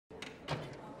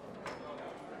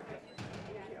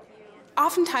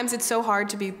Oftentimes it's so hard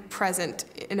to be present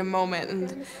in a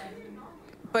moment,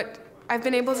 but I've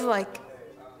been able to like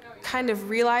kind of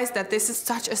realize that this is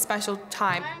such a special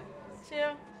time. 1, 2,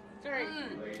 3.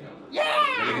 Yeah!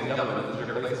 Ladies and gentlemen, this is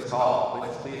your places call.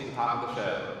 Places please, top of the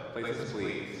show. Places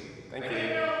please. Thank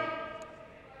you.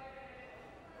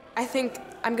 I think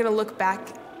I'm gonna look back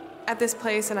at this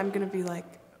place and I'm gonna be like,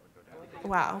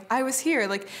 wow, I was here.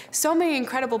 Like, so many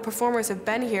incredible performers have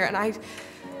been here, and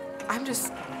I'm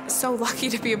just so lucky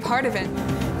to be a part of it.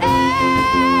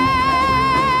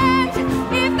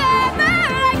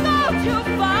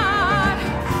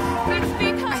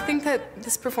 I think that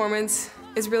this performance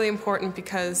is really important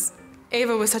because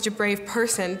Ava was such a brave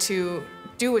person to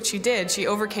do what she did. She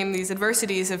overcame these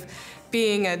adversities of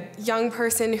being a young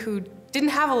person who didn't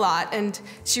have a lot, and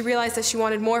she realized that she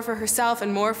wanted more for herself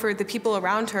and more for the people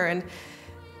around her, and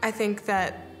I think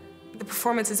that the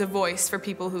performance is a voice for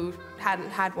people who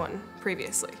hadn't had one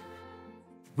previously.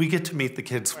 We get to meet the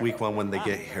kids week 1 when they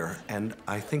get here, and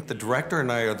I think the director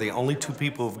and I are the only 2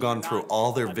 people who've gone through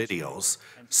all their videos.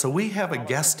 So we have a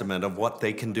guesstimate of what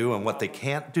they can do and what they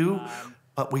can't do,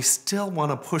 but we still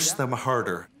want to push them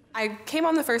harder. I came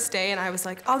on the first day and I was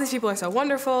like, all these people are so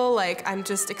wonderful, like I'm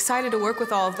just excited to work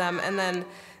with all of them, and then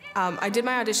I did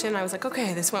my audition. I was like,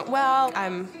 okay, this went well,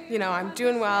 I'm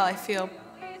doing well, I feel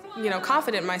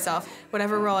confident in myself.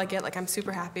 Whatever role I get, like, I'm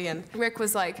super happy. And Rick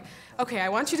was like, okay, I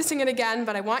want you to sing it again,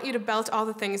 but I want you to belt all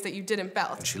the things that you didn't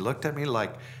belt. And she looked at me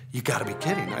like, you gotta be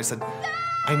kidding. I said,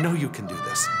 I know you can do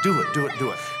this. Do it, do it,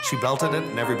 do it. She belted it,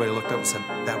 and everybody looked up and said,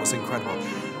 that was incredible.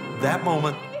 That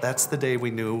moment, that's the day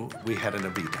we knew we had an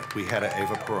Evita. We had an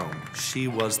Ava Perón. She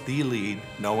was the lead.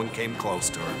 No one came close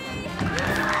to her.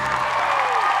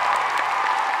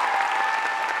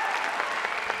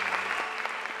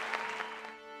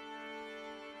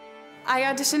 I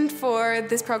auditioned for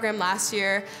this program last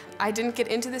year. I didn't get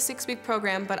into the 6-week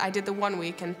program, but I did the 1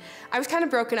 week, and I was kind of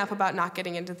broken up about not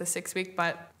getting into the 6-week,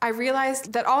 but I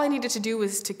realized that all I needed to do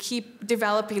was to keep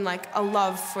developing like a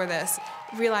love for this,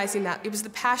 realizing that it was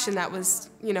the passion that was,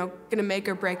 gonna make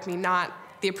or break me, not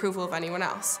the approval of anyone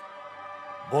else.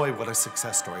 Boy, what a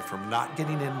success story. From not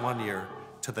getting in 1 year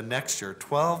to the next year,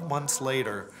 12 months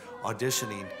later,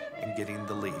 auditioning and getting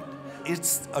the lead.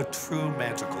 It's a true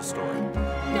magical story. Don't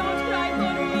cry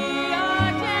for me,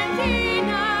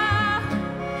 Argentina.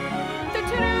 The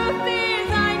truth is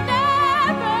I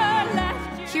never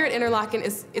left you. Here at Interlochen,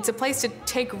 it's a place to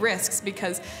take risks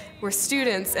because we're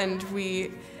students and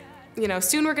we,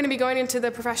 soon we're going to be going into the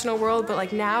professional world, but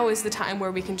like now is the time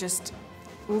where we can just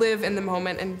live in the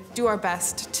moment and do our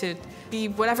best to be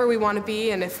whatever we want to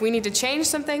be, and if we need to change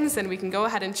some things, then we can go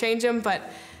ahead and change them, but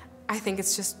I think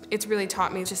it's really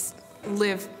taught me just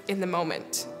live in the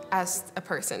moment as a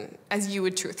person, as you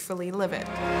would truthfully live it.